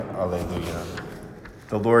Alleluia.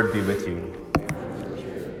 The Lord be with you.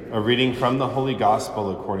 A reading from the Holy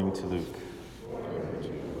Gospel according to Luke.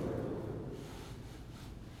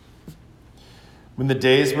 When the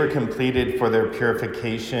days were completed for their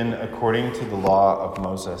purification according to the law of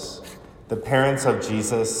Moses, the parents of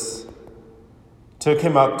Jesus took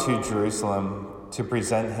him up to Jerusalem to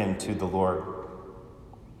present him to the Lord,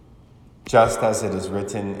 just as it is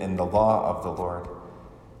written in the law of the Lord.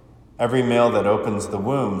 Every male that opens the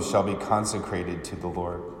womb shall be consecrated to the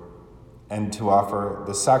Lord, and to offer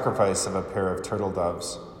the sacrifice of a pair of turtle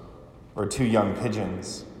doves or 2 young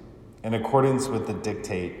pigeons, in accordance with the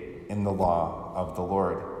dictate in the law of the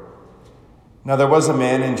Lord. Now there was a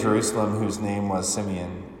man in Jerusalem whose name was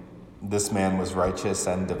Simeon. This man was righteous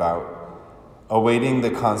and devout, awaiting the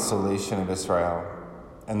consolation of Israel,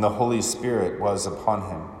 and the Holy Spirit was upon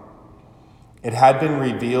him. It had been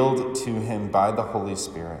revealed to him by the Holy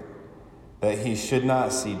Spirit that he should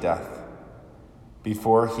not see death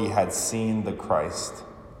before he had seen the Christ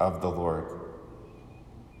of the Lord.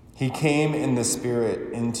 He came in the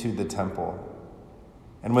Spirit into the temple,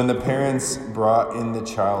 and when the parents brought in the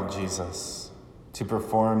child Jesus to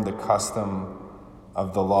perform the custom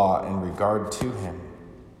of the law in regard to him,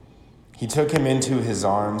 he took him into his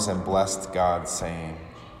arms and blessed God, saying,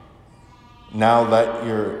 now let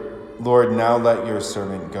your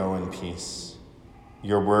servant go in peace.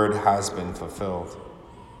 Your word has been fulfilled.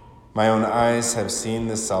 My own eyes have seen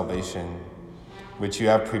this salvation, which you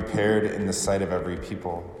have prepared in the sight of every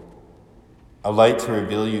people, a light to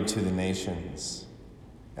reveal you to the nations,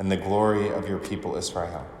 and the glory of your people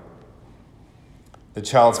Israel. The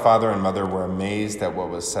child's father and mother were amazed at what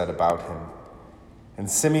was said about him. And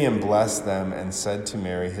Simeon blessed them and said to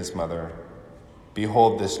Mary, his mother,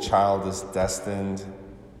 behold, this child is destined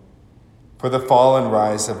for the fall and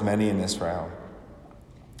rise of many in Israel,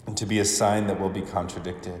 and to be a sign that will be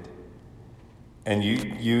contradicted. And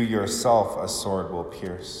you yourself a sword will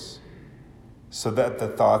pierce, so that the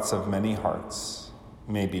thoughts of many hearts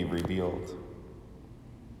may be revealed.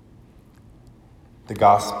 The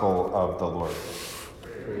Gospel of the Lord.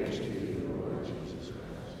 Praise to you, Lord Jesus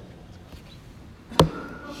Christ.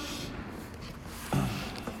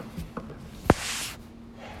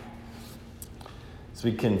 As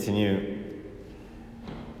we continue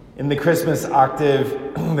in the Christmas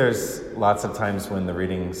octave, there's lots of times when the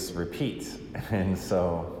readings repeat. And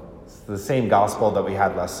so it's the same gospel that we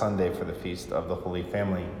had last Sunday for the Feast of the Holy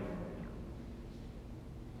Family.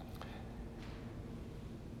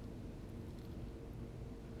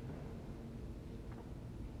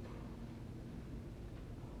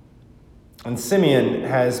 And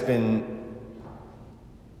Simeon's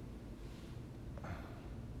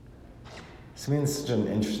such an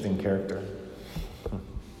interesting character.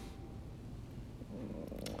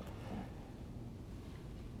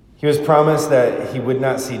 He was promised that he would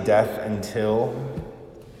not see death until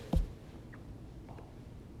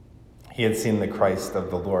he had seen the Christ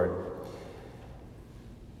of the Lord.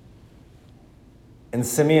 And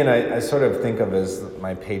Simeon, I sort of think of as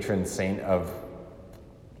my patron saint of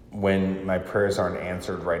when my prayers aren't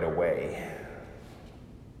answered right away.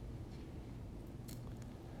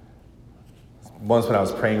 Once when I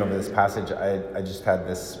was praying over this passage, I just had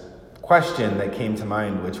this question that came to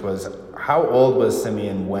mind, which was, how old was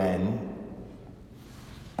Simeon when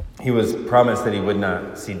he was promised that he would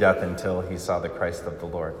not see death until he saw the Christ of the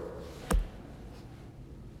Lord?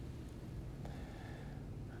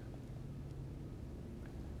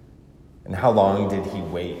 And how long did he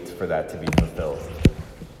wait for that to be fulfilled?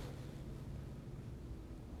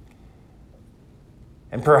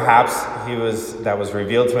 And perhaps that was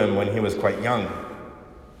revealed to him when he was quite young.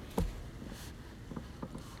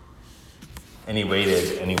 And he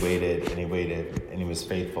waited, and he waited, and he waited, and he was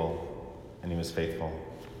faithful, and he was faithful.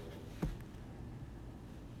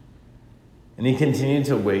 And he continued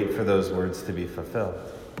to wait for those words to be fulfilled.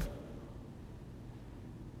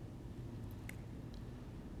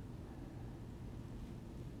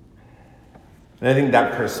 And I think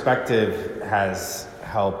that perspective has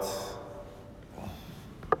helped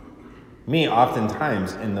me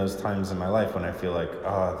oftentimes in those times in my life when I feel like,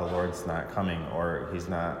 the Lord's not coming, or he's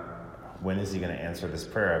not, when is he going to answer this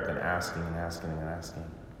prayer I've been asking and asking and asking?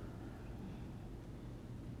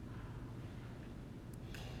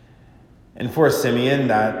 And for Simeon,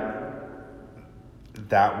 that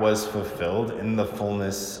was fulfilled in the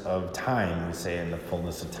fullness of time. We say in the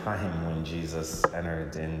fullness of time when Jesus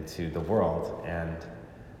entered into the world.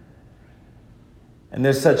 And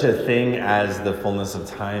there's such a thing as the fullness of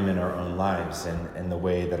time in our own lives and the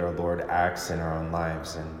way that our Lord acts in our own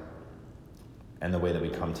lives and the way that we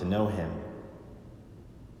come to know him.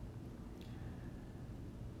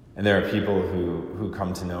 And there are people who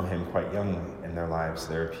come to know him quite young in their lives.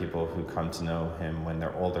 There are people who come to know him when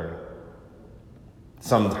they're older.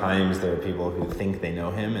 Sometimes there are people who think they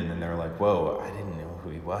know him, and then they're like, whoa, I didn't know who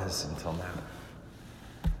he was until now.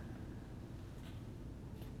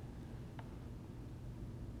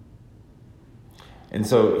 And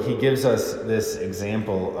so he gives us this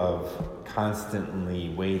example of constantly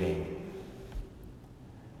waiting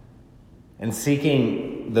and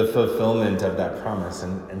seeking the fulfillment of that promise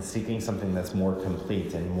and seeking something that's more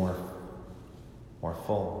complete and more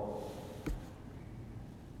full.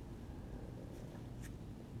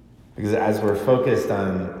 Because as we're focused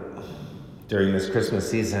on, during this Christmas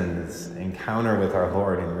season, this encounter with our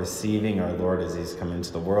Lord and receiving our Lord as he's come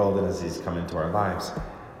into the world and as he's come into our lives,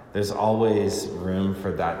 there's always room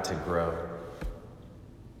for that to grow.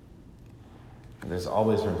 There's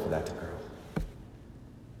always room for that to grow.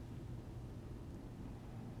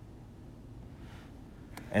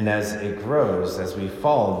 And as it grows, as we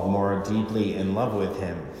fall more deeply in love with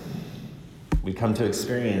him, we come to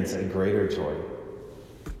experience a greater joy.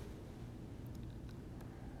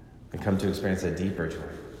 We come to experience a deeper joy.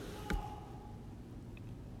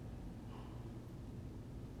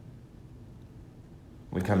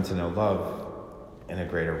 We come to know love in a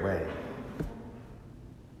greater way.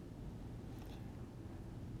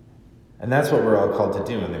 And that's what we're all called to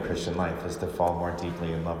do in the Christian life, is to fall more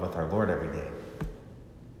deeply in love with our Lord every day.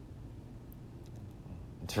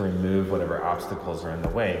 To remove whatever obstacles are in the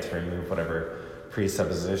way, to remove whatever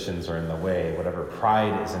presuppositions are in the way, whatever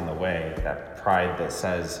pride is in the way, that pride that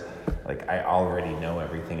says, like, I already know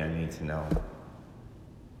everything I need to know.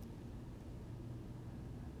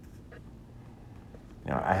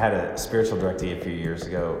 You know, I had a spiritual directee a few years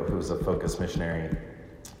ago who was a Focus missionary,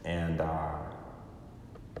 and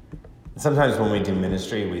sometimes when we do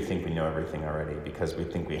ministry, we think we know everything already because we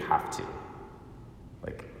think we have to.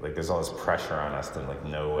 Like there's all this pressure on us to like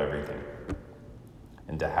know everything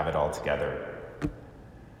and to have it all together.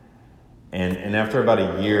 And after about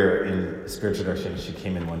a year in spiritual direction, she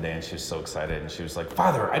came in one day and she was so excited and she was like,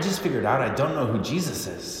 Father, I just figured out I don't know who Jesus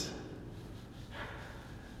is.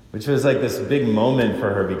 Which was like this big moment for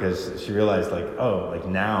her because she realized like, oh, like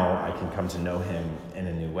now I can come to know him in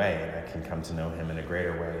a new way. And I can come to know him in a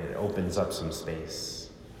greater way. It opens up some space.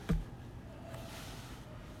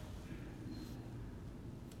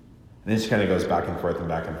 And then she kind of goes back and forth and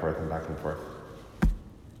back and forth and back and forth.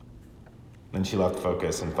 Then she left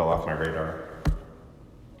Focus and fell off my radar.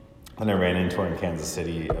 Then I ran into her in Kansas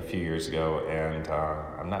City a few years ago, and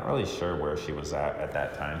I'm not really sure where she was at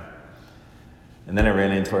that time. And then I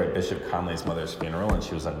ran into her at Bishop Conley's mother's funeral, and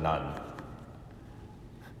she was a nun.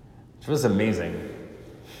 She was amazing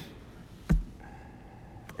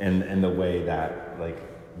in the way that, like,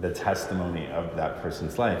 the testimony of that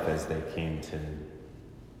person's life as they came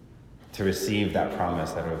to receive that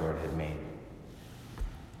promise that our Lord had made.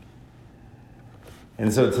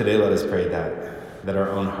 And so today let us pray that our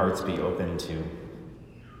own hearts be open to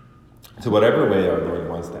whatever way our Lord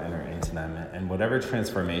wants to enter into them, and whatever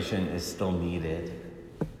transformation is still needed.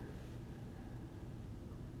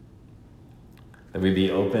 That we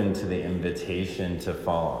be open to the invitation to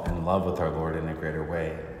fall in love with our Lord in a greater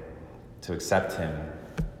way, to accept him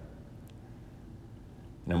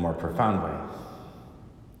in a more profound way.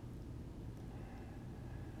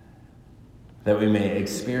 That we may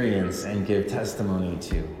experience and give testimony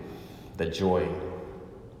to the joy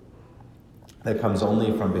that comes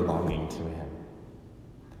only from belonging to him.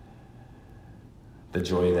 The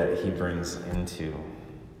joy that he brings into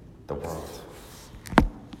the world.